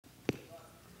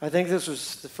I think this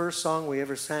was the first song we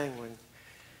ever sang when,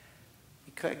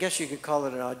 I guess you could call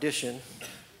it an audition.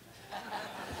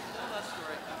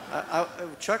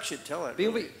 Chuck should tell it.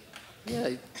 Yeah,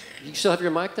 you still have your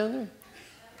mic down there?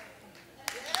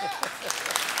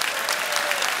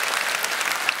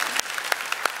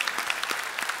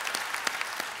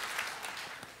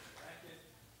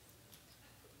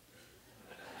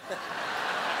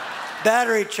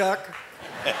 Battery, Chuck.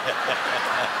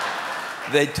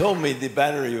 They told me the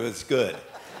battery was good.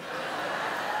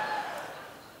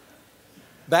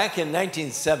 Back in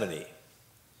 1970,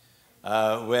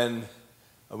 when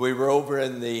we were over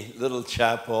in the little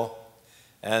chapel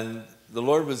and the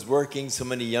Lord was working, so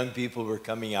many young people were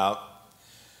coming out,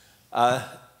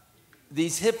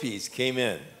 these hippies came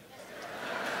in.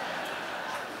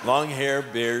 Long hair,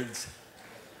 beards,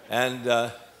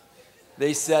 and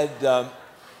they said,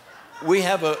 we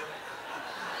have a...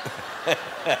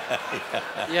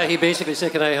 Yeah, he basically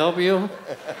said, can I help you?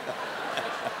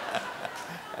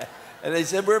 And they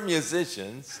said, we're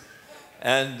musicians,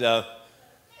 and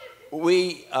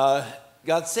we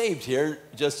got saved here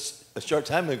just a short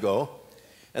time ago,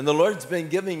 and the Lord's been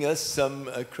giving us some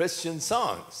Christian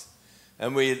songs,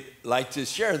 and we'd like to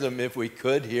share them if we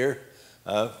could here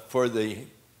for the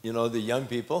young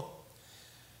people.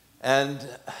 And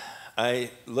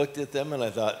I looked at them and I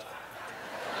thought,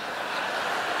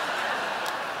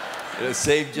 it'll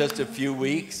save just a few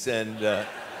weeks, and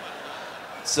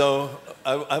so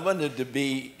I wanted to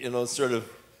be, sort of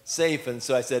safe, and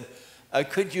so I said,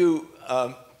 could you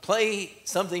play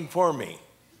something for me?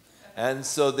 And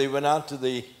so they went out to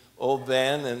the old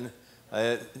van, and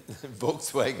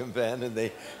Volkswagen van, and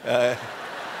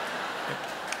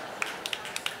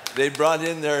they brought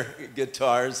in their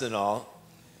guitars and all,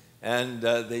 and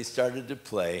they started to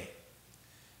play.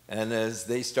 And as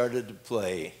they started to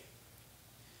play,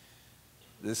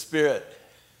 the Spirit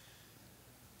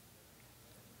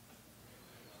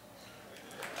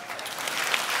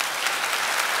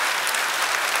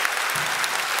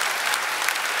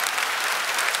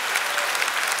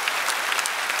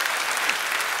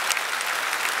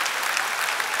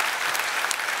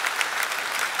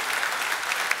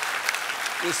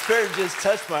just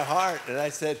touched my heart, and I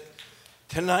said,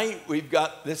 tonight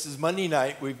this is Monday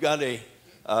night, we've got a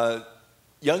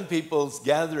young people's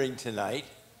gathering tonight,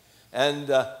 and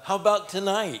how about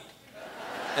tonight?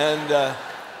 And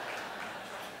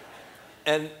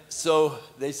so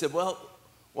they said, well,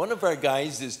 one of our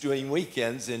guys is doing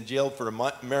weekends in jail for a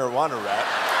marijuana rap.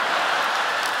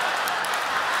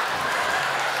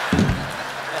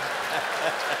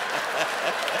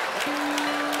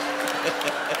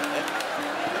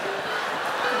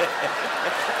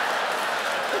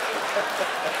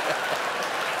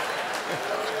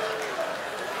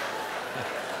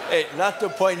 Hey, not to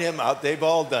point him out, they've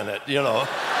all done it, They've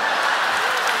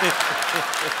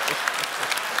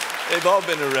all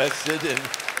been arrested,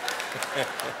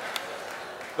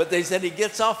 but they said he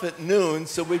gets off at noon,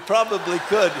 so we probably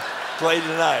could play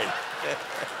tonight.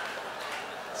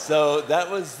 So that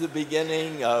was the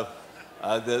beginning of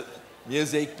the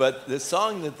music, but the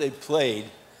song that they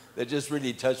played that just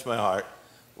really touched my heart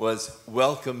was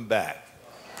Welcome Back.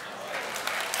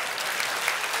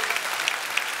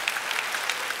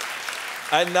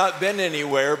 I'd not been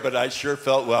anywhere, but I sure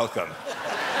felt welcome.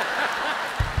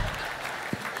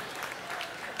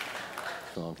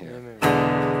 Song here.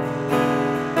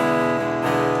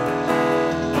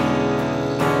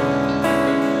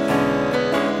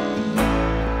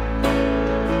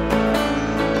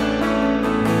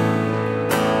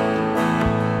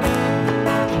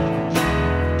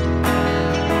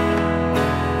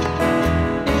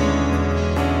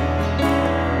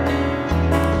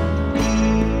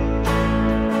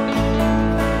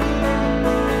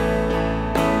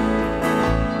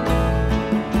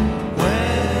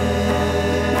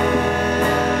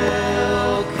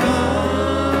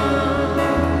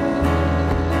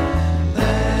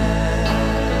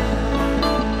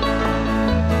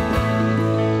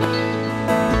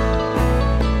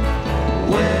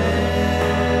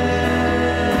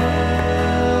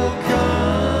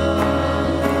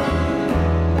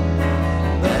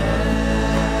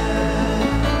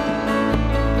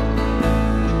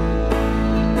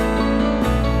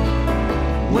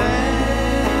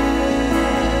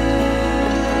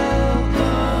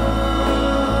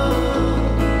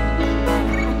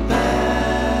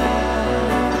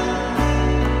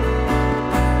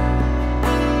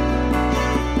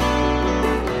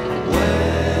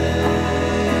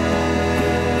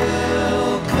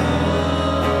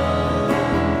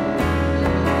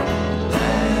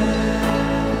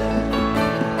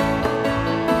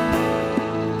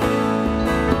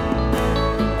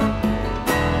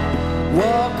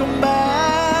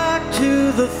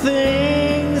 the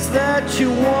things that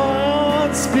you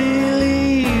once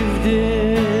believed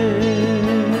in.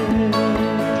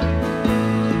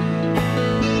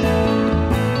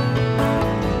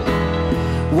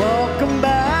 Welcome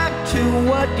back to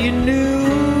what you knew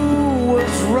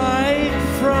was right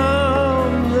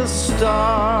from the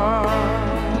start.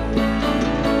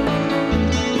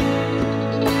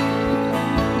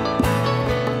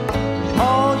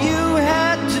 All you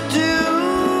had to do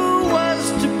was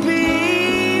to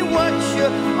be what you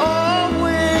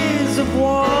always have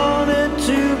wanted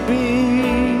to be.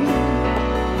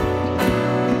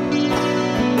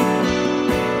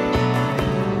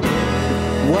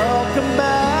 Welcome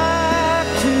back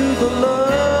to the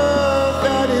love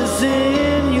that is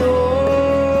in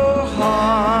your heart.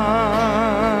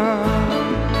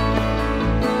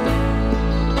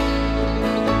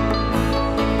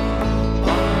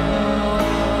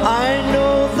 I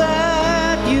know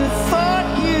that you thought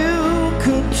you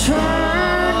could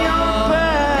turn your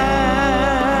back,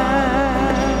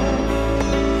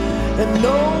 and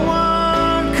no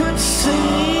one could see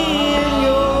in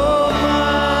your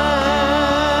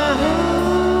mind.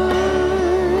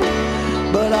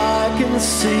 But I can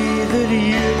see that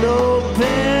you know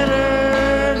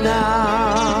better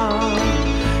now.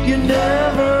 You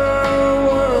never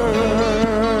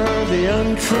were the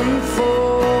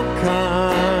untruthful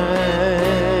kind.